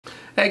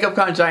Hey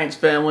GovCon Giants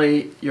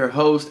family, your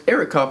host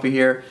Eric Coffie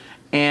here,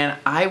 and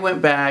I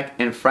went back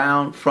and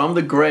found from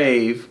the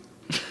grave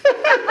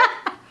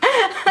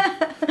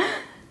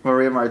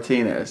Maria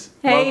Martinez.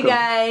 Hey Welcome.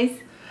 guys,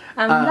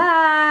 I'm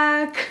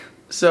back.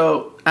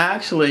 So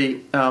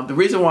actually, the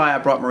reason why I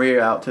brought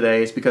Maria out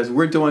today is because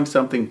we're doing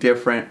something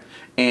different,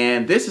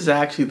 and this is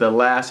actually the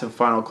last and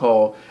final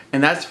call,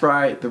 and that's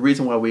right, the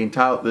reason why we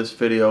entitled this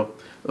video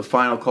The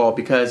Final Call,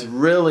 because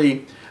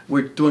really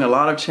we're doing a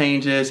lot of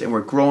changes and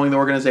we're growing the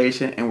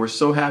organization, and we're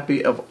so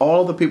happy of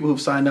all the people who've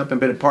signed up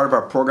and been a part of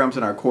our programs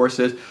and our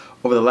courses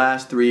over the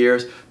last 3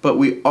 years. But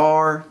we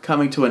are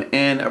coming to an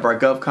end of our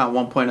GovCon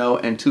 1.0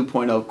 and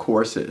 2.0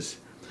 courses.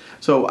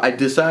 So I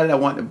decided I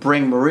want to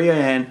bring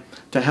Maria in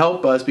to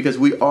help us because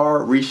we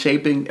are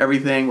reshaping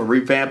everything.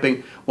 We're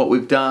revamping what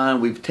we've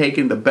done. We've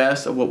taken the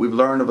best of what we've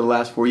learned over the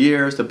last 4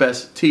 years, the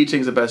best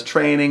teachings, the best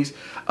trainings,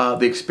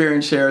 the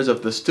experience shares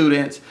of the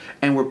students,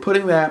 and we're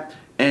putting that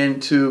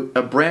into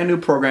a brand new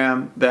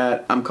program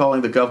that I'm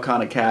calling the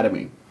GovCon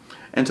Academy.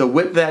 And so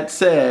with that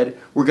said,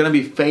 we're going to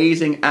be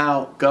phasing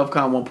out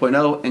GovCon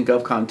 1.0 and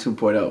GovCon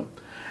 2.0.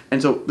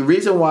 And so the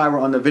reason why we're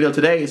on the video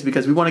today is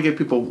because we want to give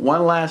people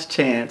one last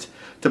chance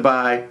to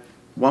buy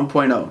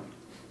 1.0.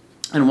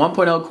 And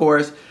 1.0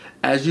 course,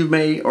 as you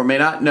may or may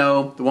not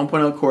know, the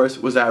 1.0 course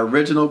was our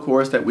original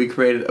course that we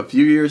created a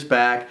few years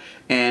back,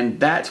 and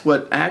that's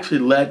what actually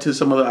led to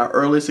some of our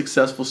early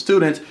successful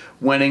students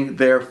winning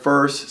their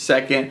first,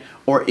 second,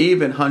 or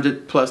even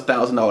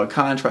 $100,000+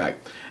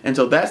 contract. And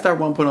so that's our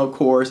 1.0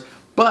 course.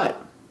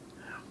 But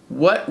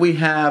what we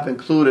have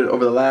included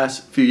over the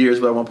last few years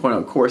with our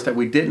 1.0 course that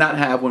we did not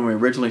have when we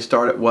originally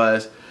started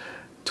was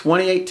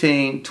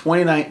 2018,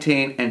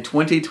 2019, and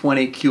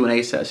 2020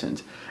 Q&A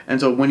sessions. And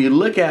so when you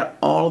look at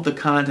all of the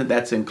content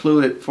that's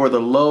included for the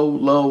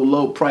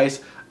low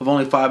price of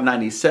only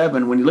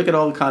 $597, when you look at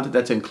all the content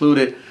that's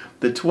included,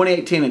 the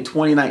 2018 and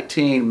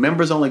 2019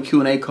 members only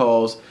Q&A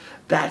calls,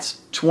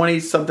 that's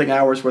 20-something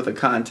hours worth of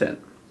content.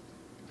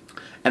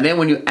 And then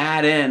when you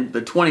add in the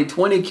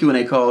 2020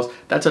 Q&A calls,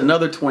 that's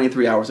another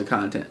 23 hours of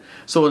content.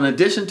 So in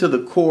addition to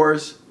the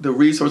course, the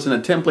resource,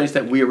 and the templates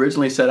that we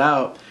originally set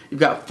out, you've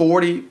got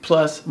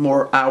 40+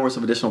 more hours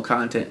of additional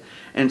content.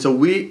 And so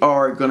we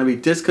are going to be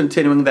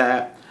discontinuing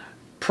that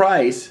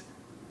price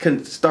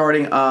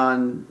starting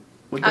on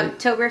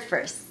October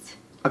 1st.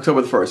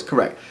 October the 1st,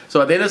 correct.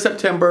 So at the end of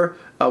September,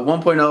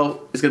 1.0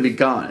 is going to be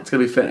gone. It's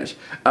going to be finished.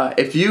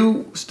 If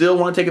you still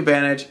want to take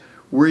advantage,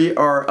 we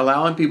are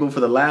allowing people for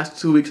the last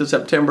 2 weeks of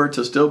September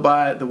to still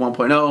buy the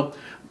 1.0.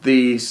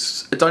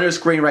 It's on your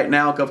screen right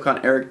now,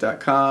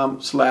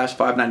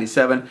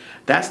 govconeric.com/597.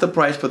 That's the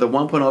price for the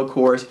 1.0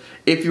 course.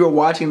 If you're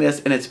watching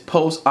this and it's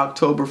post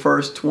October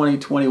 1st,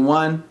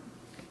 2021,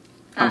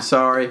 I'm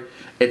sorry,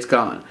 it's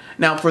gone.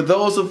 Now, for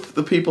those of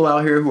the people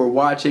out here who are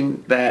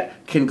watching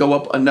that can go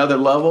up another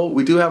level,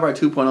 we do have our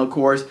 2.0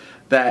 course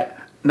that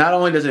not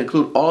only does it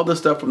include all the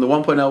stuff from the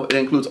 1.0, it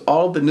includes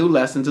all of the new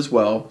lessons as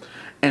well.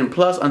 And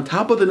plus, on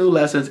top of the new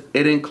lessons,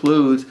 it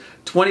includes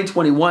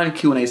 2021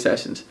 Q&A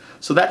sessions.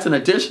 So that's an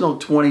additional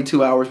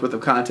 22 hours worth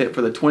of content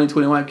for the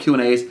 2021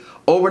 Q&As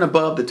over and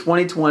above the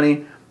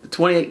 2020, the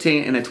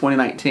 2018, and the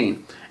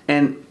 2019.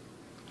 And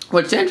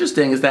what's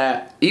interesting is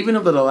that even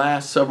over the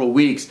last several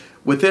weeks,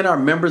 within our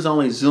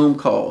members-only Zoom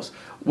calls,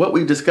 what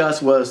we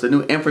discussed was the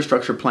new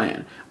infrastructure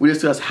plan. We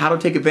discussed how to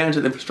take advantage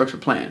of the infrastructure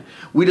plan.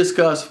 We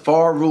discussed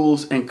FAR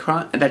rules and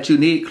that you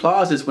need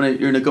clauses when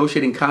you're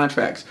negotiating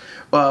contracts.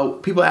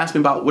 People ask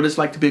me about what it's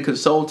like to be a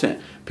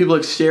consultant.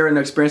 People sharing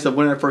their experience of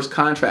winning their first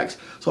contracts.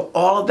 So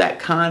all of that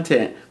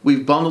content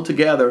we've bundled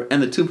together in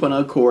the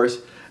 2.0 course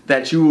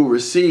that you will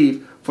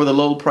receive for the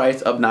low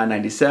price of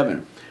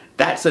 $997.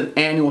 That's an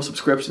annual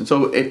subscription.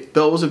 So if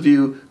those of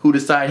you who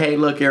decide, hey,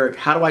 look, Eric,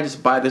 how do I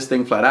just buy this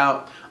thing flat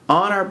out?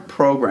 On our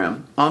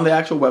program, on the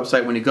actual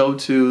website, when you go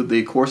to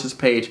the courses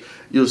page,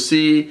 you'll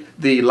see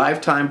the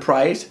lifetime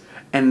price.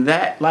 And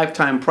that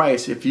lifetime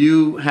price, if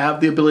you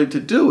have the ability to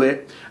do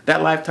it,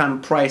 that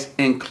lifetime price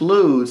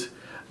includes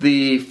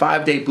the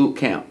 5-day boot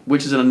camp,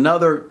 which is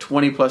another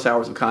 20+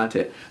 hours of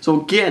content.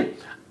 So again,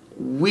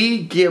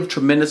 we give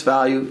tremendous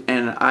value,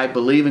 and I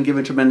believe in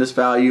giving tremendous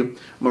value.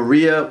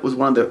 Maria was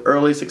one of the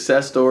early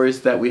success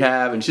stories that we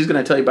have, and she's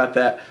going to tell you about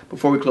that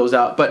before we close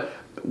out. But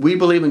we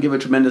believe in giving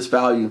tremendous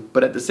value,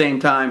 but at the same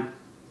time,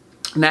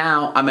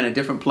 now I'm in a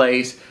different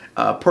place,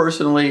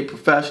 personally,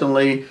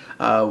 professionally.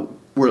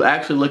 We're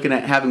actually looking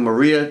at having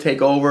Maria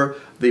take over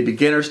the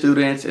beginner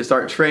students and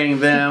start training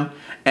them.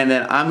 And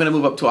then I'm going to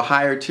move up to a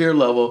higher tier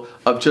level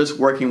of just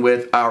working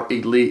with our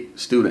elite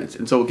students.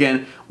 And so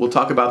again, we'll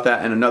talk about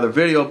that in another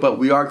video, but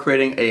we are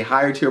creating a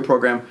higher tier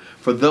program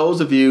for those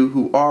of you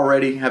who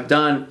already have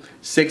done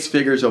 6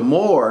 figures or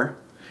more.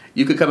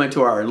 You could come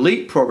into our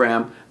elite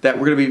program that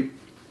we're going to be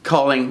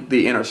calling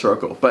the inner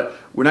circle. But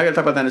we're not going to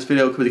talk about that in this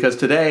video because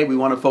today we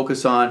want to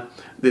focus on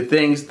the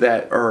things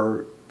that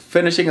are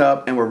finishing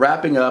up and we're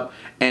wrapping up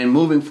and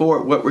moving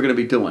forward what we're going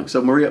to be doing.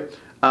 So Maria,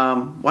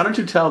 why don't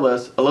you tell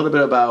us a little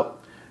bit about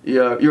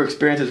your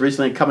experiences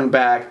recently coming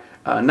back,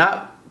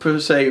 not per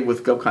se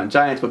with GovCon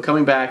Giants, but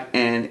coming back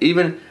and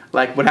even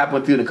Like what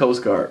happened with you in the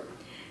Coast Guard?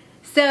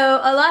 So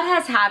a lot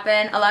has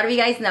happened. A lot of you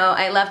guys know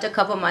I left a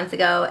couple months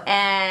ago,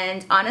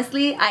 and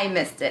honestly, I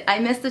missed it. I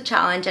missed the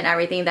challenge and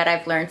everything that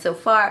I've learned so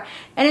far.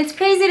 And it's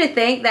crazy to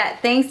think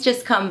that things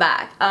just come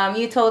back.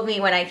 You told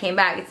me when I came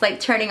back, it's like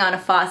turning on a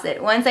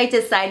faucet. Once I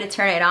decide to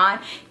turn it on,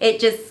 it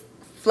just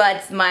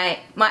floods my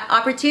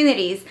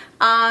opportunities.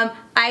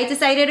 I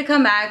decided to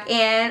come back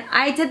and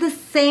I did the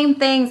same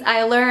things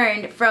I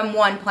learned from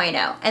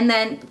 1.0, and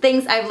then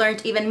things I've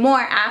learned even more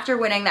after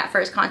winning that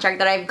first contract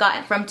that I've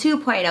gotten from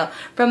 2.0.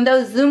 From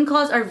those Zoom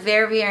calls are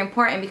very, very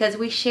important because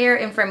we share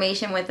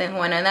information within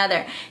one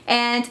another.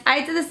 And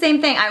I did the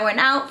same thing. I went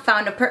out,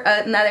 found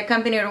another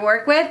company to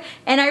work with,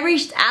 and I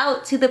reached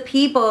out to the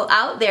people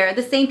out there,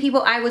 the same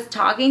people I was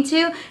talking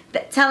to,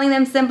 telling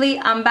them simply,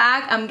 I'm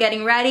back, I'm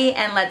getting ready,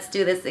 and let's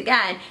do this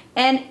again.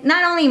 And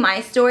not only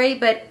my story,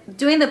 but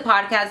doing the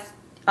podcast,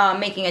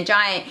 Making a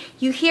Giant,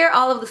 you hear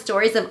all of the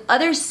stories of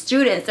other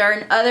students that are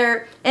in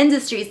other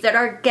industries that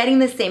are getting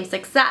the same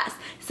success.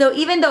 So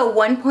even though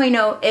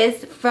 1.0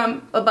 is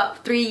from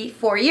about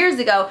 3-4 years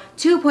ago,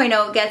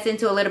 2.0 gets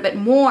into a little bit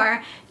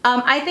more.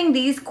 I think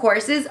these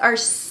courses are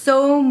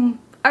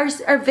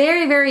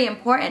very, very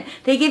important.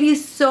 They give you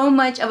so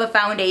much of a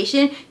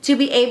foundation to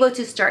be able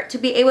to start, to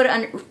be able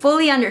to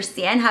fully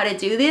understand how to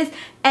do this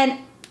and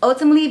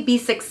ultimately be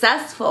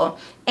successful.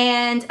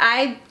 And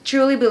I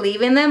truly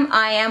believe in them.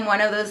 I am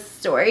one of those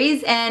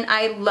stories, and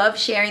I love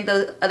sharing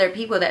those other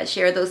people that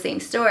share those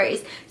same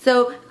stories.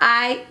 So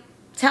I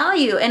tell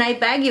you, and I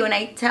beg you, and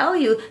I tell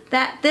you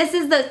that this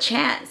is the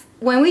chance.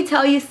 When we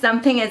tell you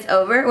something is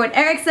over, when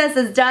Eric says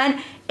it's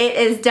done, it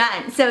is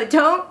done. So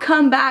don't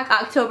come back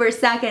October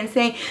 2nd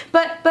saying,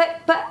 but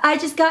I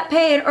just got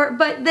paid, or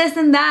but this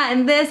and that,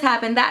 and this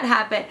happened, that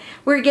happened.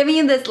 We're giving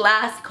you this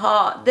last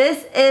call.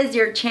 This is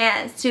your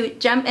chance to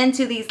jump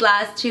into these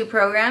last 2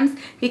 programs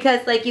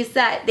because, like you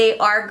said, they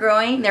are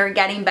growing, they're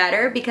getting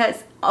better,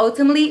 because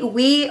ultimately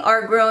we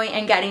are growing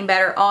and getting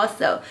better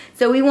also.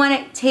 So we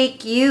want to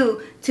take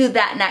you to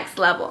that next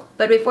level.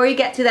 But before you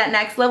get to that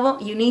next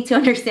level, you need to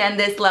understand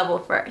this level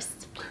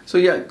first. So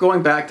yeah,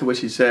 going back to what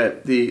she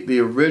said, the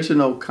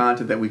original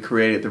content that we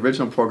created, the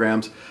original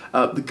programs,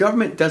 the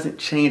government doesn't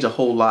change a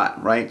whole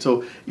lot, right?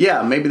 So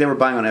yeah, maybe they were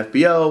buying on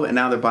FBO and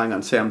now they're buying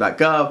on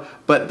sam.gov,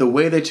 but the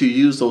way that you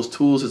use those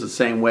tools is the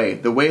same way.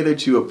 The way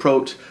that you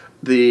approach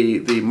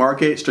the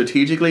market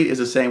strategically is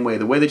the same way.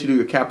 The way that you do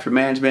your capture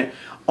management,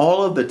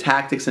 all of the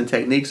tactics and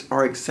techniques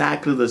are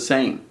exactly the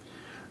same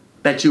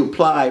that you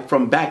apply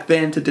from back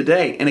then to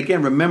today. And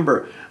again,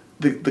 remember,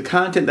 the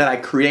content that I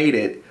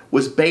created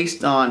was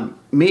based on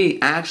me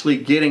actually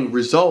getting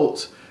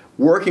results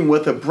working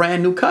with a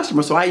brand new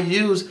customer. So I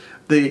use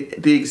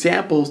the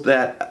examples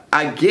that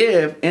I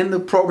give in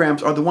the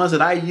programs are the ones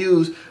that I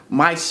use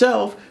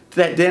myself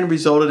that then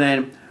resulted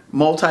in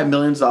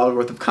multi-millions dollars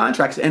worth of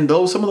contracts. And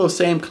some of those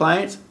same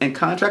clients and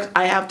contracts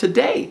I have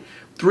today,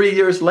 3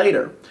 years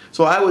later.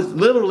 So I was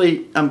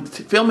literally, I'm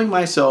filming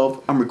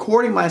myself, I'm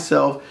recording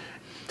myself,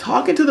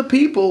 talking to the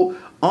people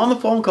on the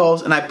phone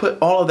calls, and I put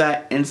all of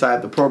that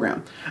inside the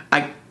program.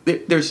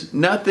 There's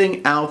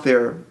nothing out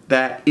there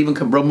that even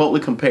remotely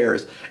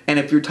compares. And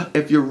if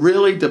you're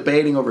really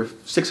debating over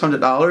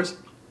 $600,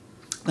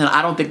 then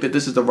I don't think that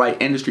this is the right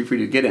industry for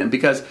you to get in,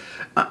 because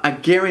I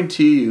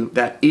guarantee you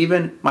that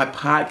even my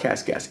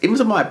podcast guests, even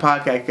some of my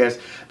podcast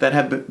guests that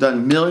have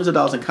done millions of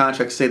dollars in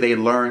contracts, say they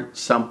learned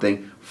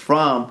something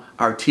from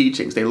our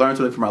teachings. They learned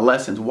something from our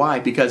lessons. Why?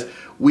 Because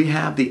we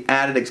have the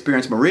added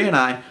experience, Maria and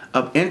I,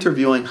 of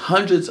interviewing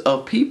hundreds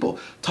of people,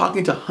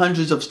 talking to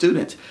hundreds of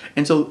students.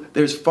 And so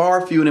there's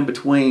far few and in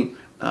between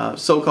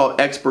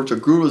so-called experts or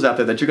gurus out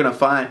there that you're going to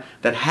find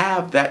that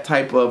have that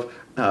type of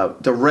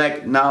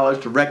direct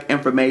knowledge, direct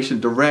information,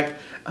 direct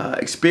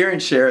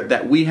experience share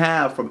that we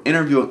have from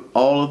interviewing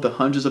all of the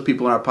hundreds of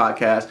people in our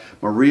podcast,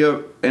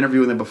 Maria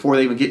interviewing them before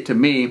they even get to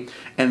me,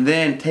 and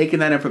then taking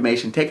that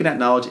information, taking that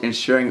knowledge and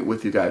sharing it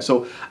with you guys.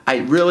 So I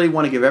really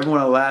want to give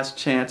everyone a last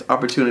chance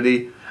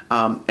opportunity,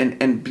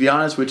 and be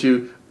honest with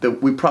you,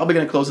 that we're probably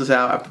going to close this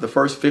out after the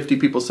first 50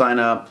 people sign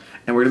up,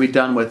 and we're going to be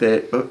done with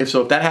it. If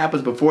that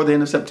happens before the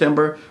end of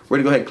September, we're going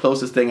to go ahead and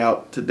close this thing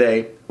out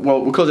today.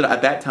 Well, we'll close it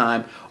at that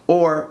time,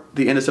 or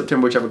the end of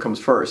September, whichever comes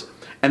first.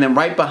 And then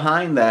right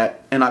behind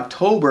that, in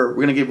October,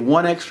 we're going to give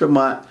 1 extra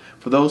month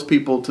for those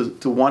people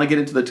to want to get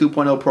into the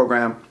 2.0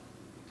 program,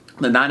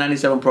 the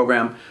 $997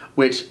 program,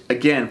 which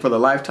again, for the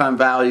lifetime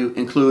value,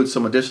 includes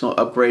some additional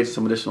upgrades,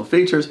 some additional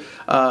features.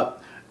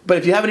 But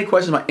if you have any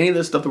questions about any of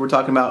this stuff that we're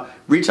talking about,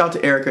 reach out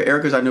to Erica.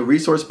 Erica's our new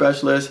resource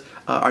specialist.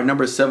 Our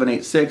number is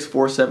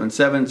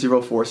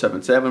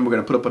 786-477-0477. We're going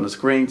to put up on the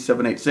screen,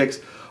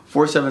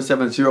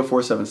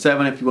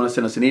 786-477-0477. If you want to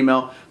send us an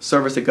email,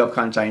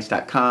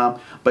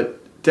 service@govcongiants.com.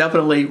 But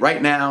definitely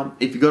right now,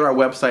 if you go to our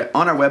website,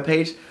 on our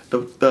webpage, the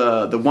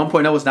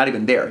 1.0 is not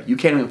even there. You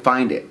can't even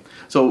find it.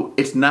 So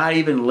it's not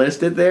even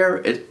listed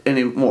there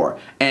anymore.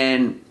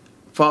 And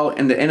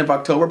in the end of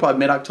October, probably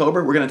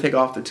mid-October, we're going to take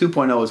off the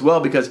 2.0 as well,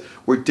 because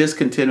we're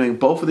discontinuing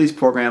both of these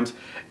programs.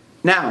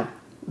 Now,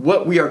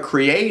 what we are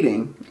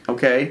creating,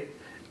 okay,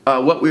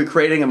 what we're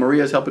creating, and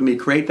Maria's helping me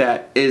create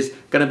that, is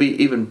going to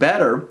be even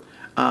better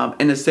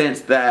in the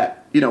sense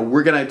that, you know,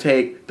 we're going to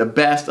take the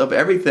best of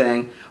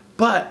everything,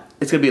 but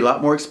it's going to be a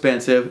lot more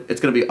expensive.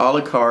 It's going to be a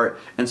la carte.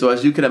 And so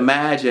as you can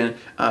imagine,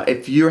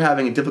 if you're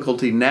having a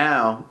difficulty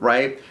now,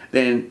 right,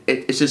 then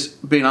it's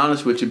just being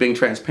honest with you, being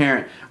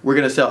transparent. We're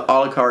going to sell a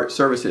la carte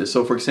services.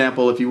 So for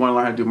example, if you want to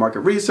learn how to do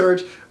market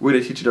research, we're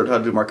going to teach you how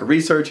to do market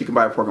research. You can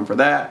buy a program for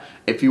that.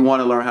 If you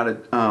want to learn how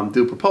to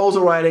do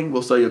proposal writing,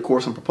 we'll sell you a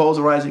course on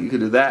proposal writing. You can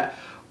do that.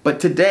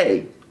 But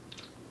today,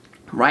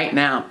 right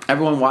now,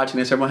 everyone watching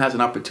this, everyone has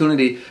an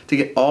opportunity to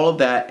get all of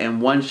that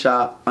in one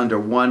shop under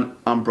one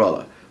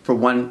umbrella for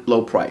one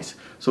low price.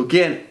 So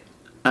again,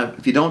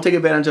 if you don't take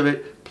advantage of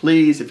it,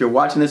 please, if you're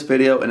watching this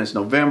video and it's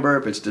November,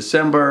 if it's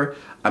December,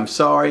 I'm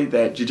sorry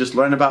that you just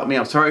learned about me.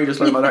 I'm sorry you just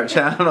learned about our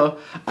channel.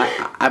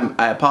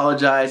 I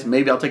apologize.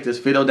 Maybe I'll take this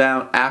video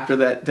down after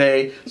that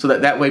day so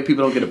that way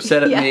people don't get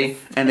upset at me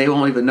and they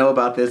won't even know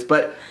about this.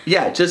 But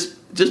yeah, just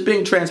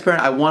being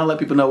transparent. I want to let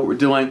people know what we're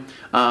doing.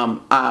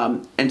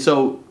 And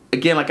so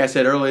again, like I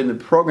said earlier in the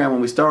program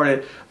when we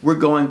started, I'm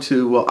going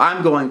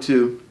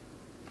to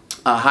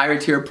a higher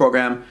tier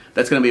program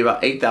that's going to be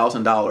about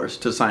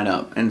 $8,000 to sign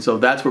up. And so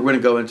that's what we're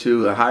going to go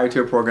into, a higher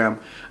tier program.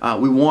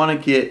 We want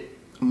to get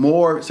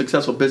more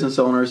successful business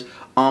owners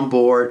on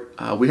board.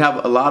 We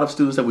have a lot of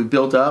students that we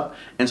built up,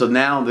 and so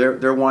now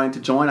they're wanting to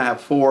join. I have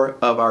 4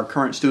 of our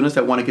current students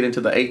that want to get into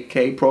the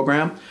 8K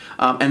program.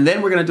 And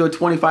then we're going to do a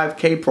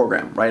 25K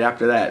program right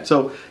after that.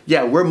 So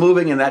yeah, we're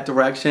moving in that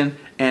direction,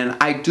 and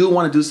I do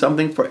want to do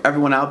something for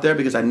everyone out there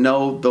because I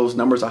know those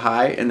numbers are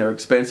high and they're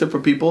expensive for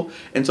people.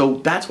 And so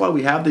that's why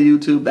we have the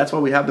YouTube, that's why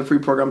we have the free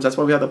programs, that's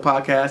why we have the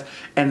podcast,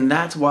 and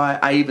that's why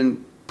I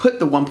even put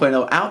the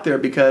 1.0 out there,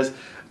 because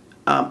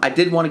I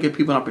did want to give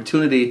people an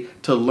opportunity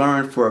to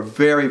learn for a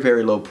very,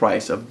 very low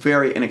price, a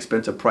very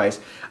inexpensive price.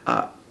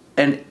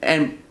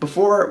 And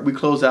before we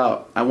close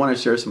out, I want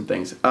to share some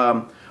things.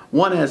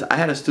 One is, I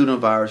had a student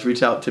of ours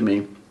reach out to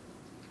me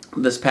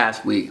this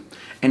past week,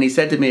 and he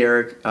said to me,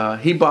 Eric,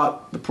 he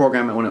bought the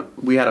program when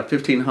we had a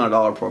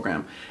 $1,500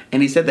 program,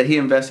 and he said that he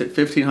invested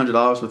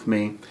 $1,500 with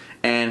me,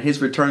 and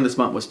his return this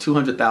month was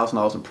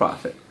 $200,000 in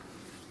profit.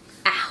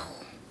 Ow,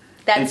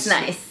 that's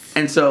nice.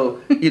 And so,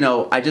 you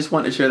know, I just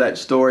want to share that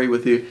story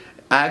with you.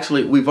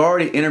 Actually, we've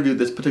already interviewed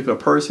this particular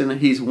person.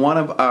 He's one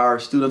of our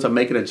students on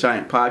Making a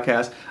Giant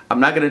podcast. I'm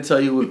not going to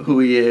tell you who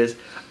he is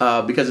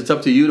because it's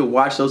up to you to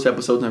watch those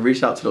episodes and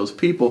reach out to those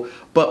people,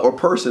 or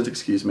persons,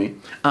 excuse me.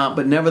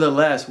 But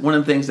nevertheless, one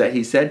of the things that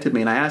he said to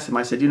me, and I asked him,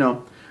 I said, you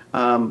know,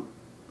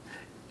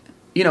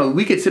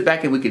 we could sit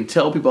back and we can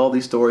tell people all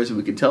these stories and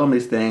we can tell them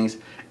these things,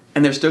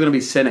 and there's still going to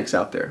be cynics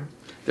out there.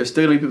 There's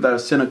still going to be people that are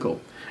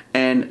cynical.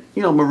 And,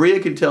 you know,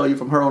 Maria can tell you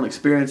from her own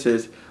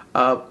experiences,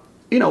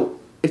 you know,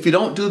 if you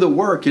don't do the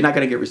work, you're not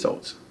going to get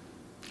results.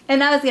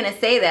 And I was going to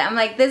say that. I'm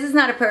like, this is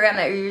not a program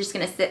that you're just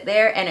going to sit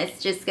there and it's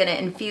just going to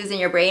infuse in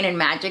your brain and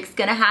magic's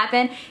going to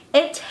happen.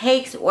 It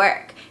takes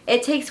work.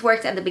 It takes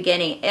work at the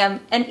beginning.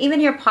 And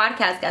even your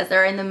podcast guys that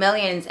are in the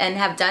millions and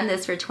have done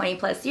this for 20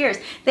 plus years,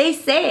 they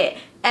say it.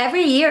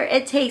 Every year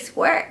it takes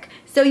work.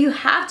 So you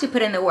have to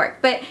put in the work.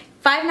 But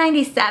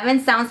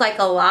 $597 sounds like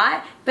a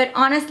lot, but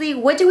honestly,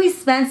 what do we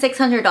spend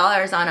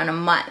 $600 on a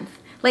month?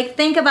 Like,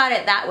 think about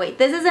it that way.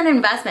 This is an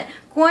investment.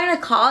 Going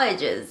to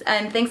colleges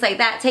and things like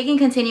that, taking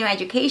continuing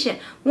education.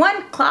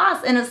 One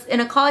class in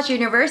a college or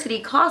university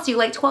costs you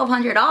like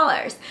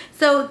 $1,200.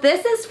 So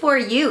this is for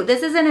you.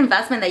 This is an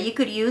investment that you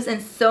could use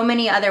in so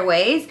many other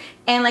ways.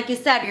 And like you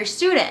said, your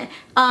student,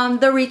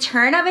 the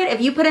return of it,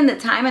 if you put in the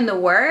time and the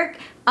work,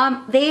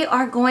 they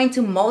are going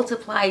to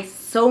multiply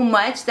so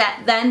much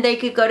that then they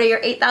could go to your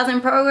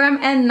 8,000 program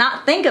and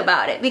not think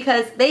about it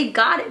because they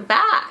got it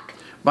back.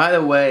 By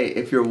the way,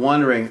 if you're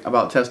wondering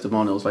about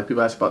testimonials, like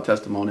people ask about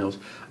testimonials,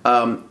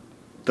 the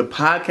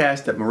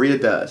podcast that Maria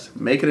does,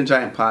 Making a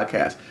Giant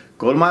podcast,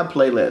 go to my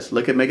playlist,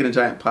 look at Making a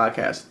Giant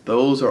podcast.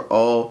 Those are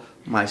all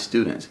my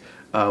students.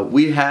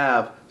 We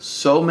have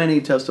so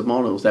many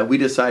testimonials that we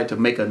decided to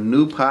make a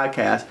new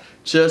podcast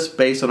just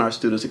based on our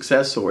student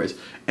success stories.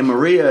 And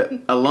Maria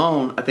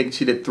alone, I think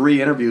she did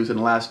 3 interviews in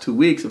the last 2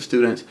 weeks of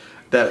students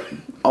that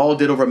all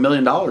did over $1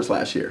 million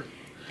last year.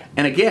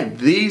 And again,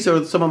 these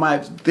are some of my,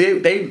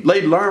 they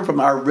learned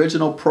from our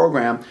original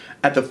program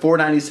at the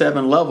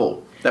 $497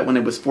 level, that when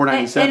it was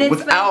 $497,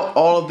 without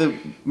all of the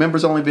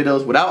members only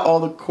videos, without all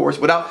the course,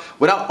 without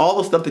all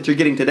the stuff that you're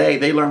getting today,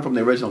 they learned from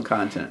the original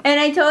content. And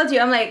I told you,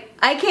 I'm like,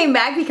 I came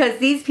back because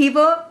these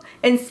people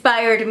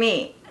inspired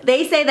me.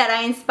 They say that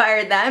I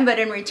inspired them, but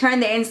in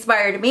return they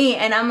inspired me.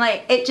 And I'm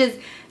like, it just,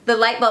 the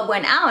light bulb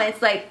went out.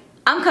 It's like,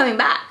 I'm coming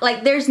back.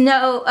 Like, there's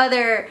no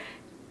other,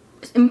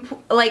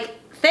 like,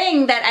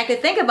 thing that I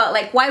could think about.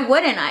 Like, why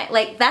wouldn't I?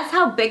 Like, that's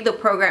how big the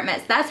program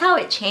is. That's how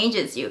it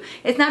changes you.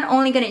 It's not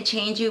only going to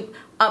change you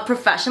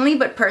professionally,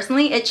 but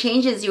personally, it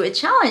changes you. It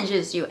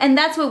challenges you. And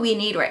that's what we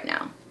need right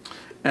now.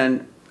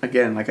 And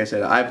again, like I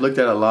said, I've looked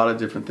at a lot of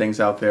different things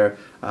out there.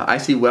 I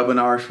see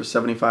webinars for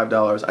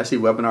 $75. I see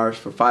webinars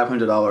for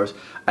 $500.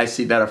 I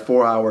see that are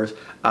 4 hours.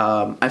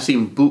 I've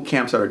seen boot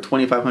camps that are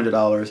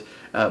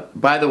 $2,500.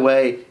 By the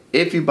way,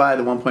 if you buy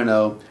the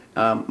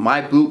 1.0,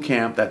 my boot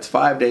camp, that's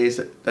 5 days,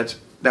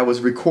 that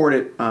was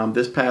recorded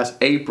this past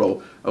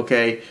April,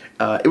 okay?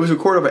 It was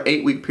recorded over an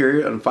 8-week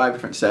period on 5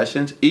 different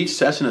sessions. Each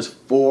session is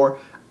 4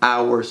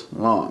 hours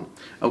long,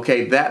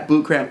 okay? That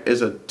boot camp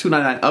is a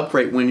 $299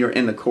 upgrade when you're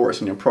in the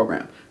course in your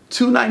program.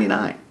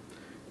 $299.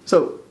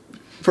 So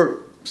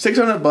for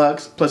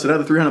 $600 plus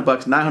another $300,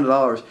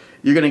 $900,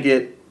 you're gonna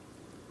get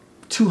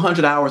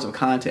 200 hours of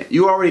content.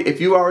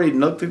 If you already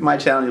looked at my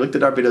channel, you looked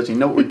at our videos, you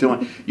know what we're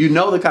doing, you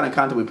know the kind of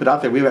content we put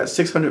out there. We've got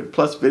 600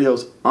 plus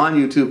videos on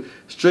YouTube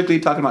strictly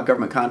talking about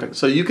government contracts.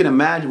 So you can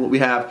imagine what we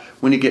have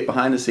when you get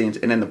behind the scenes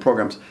and in the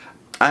programs.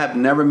 I have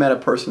never met a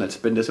person that's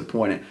been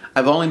disappointed.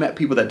 I've only met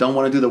people that don't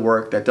want to do the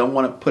work, that don't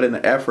want to put in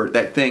the effort,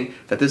 that think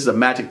that this is a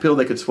magic pill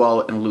they could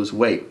swallow and lose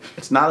weight.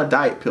 It's not a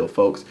diet pill,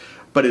 folks,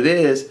 but it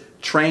is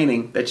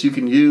training that you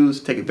can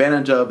use, take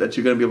advantage of, that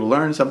you're going to be able to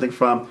learn something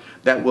from,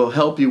 that will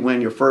help you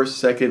win your first,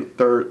 second,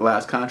 third,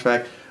 last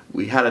contract.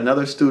 We had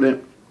another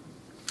student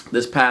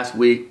this past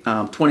week,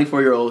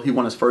 24-year-old, he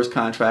won his first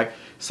contract,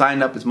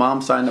 signed up, his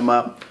mom signed him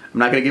up. I'm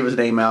not going to give his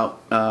name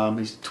out.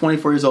 He's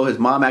 24 years old. His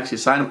mom actually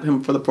signed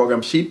him for the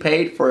program. She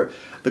paid for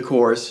the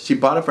course. She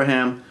bought it for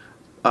him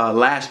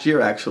last year,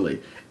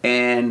 actually.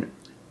 And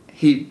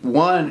he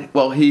won.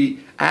 Well, he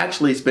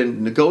actually has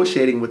been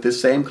negotiating with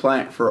this same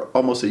client for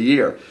almost a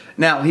year.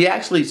 Now, he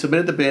actually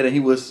submitted the bid and he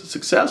was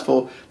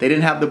successful. They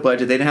didn't have the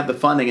budget, they didn't have the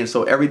funding, and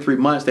so every 3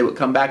 months they would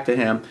come back to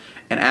him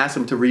and ask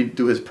him to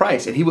redo his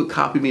price, and he would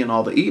copy me in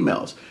all the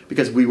emails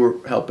because we were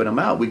helping him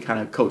out. We kind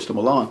of coached him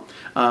along.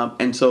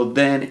 And so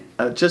then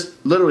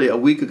just literally a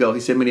week ago, he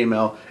sent me an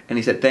email and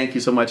he said, "Thank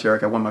you so much,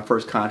 Eric. I won my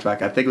first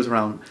contract." I think it was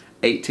around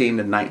 $18,000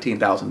 to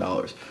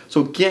 $19,000. So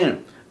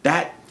again,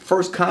 that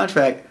first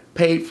contract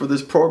paid for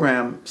this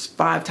program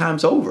 5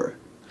 times over.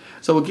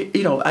 So,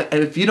 you know,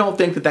 if you don't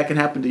think that that can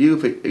happen to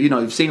you,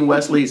 you've seen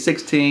Wesley,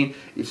 16,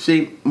 you've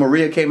seen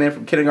Maria came in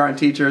from kindergarten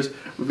teachers,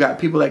 we've got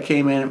people that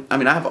came in. I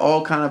mean, I have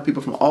all kind of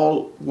people from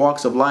all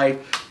walks of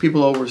life,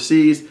 people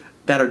overseas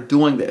that are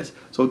doing this.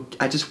 So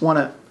I just want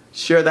to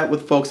share that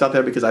with folks out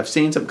there because I've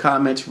seen some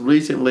comments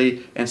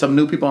recently and some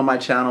new people on my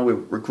channel.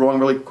 We're growing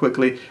really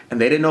quickly and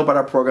they didn't know about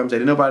our programs, they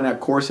didn't know about our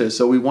courses.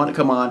 So we want to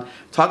come on,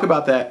 talk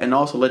about that, and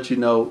also let you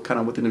know kind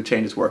of what the new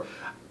changes were.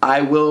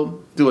 I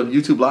will do a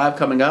YouTube Live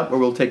coming up where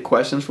we'll take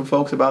questions from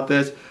folks about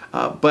this,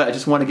 but I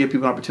just want to give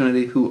people an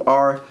opportunity who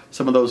are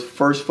some of those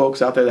first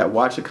folks out there that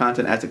watch the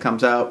content as it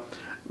comes out.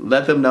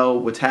 Let them know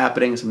what's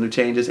happening, some new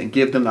changes, and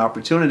give them the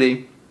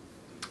opportunity,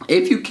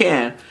 if you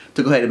can,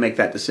 to go ahead and make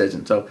that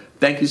decision. So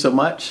thank you so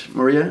much,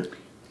 Maria.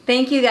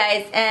 Thank you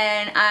guys,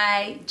 and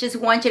I just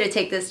want you to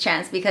take this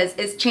chance because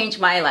it's changed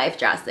my life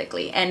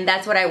drastically, and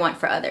that's what I want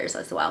for others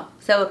as well.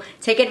 So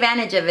take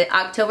advantage of it.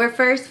 October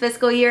 1st,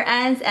 fiscal year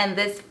ends, and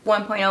this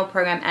 1.0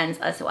 program ends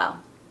as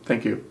well.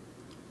 Thank you.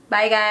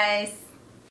 Bye, guys.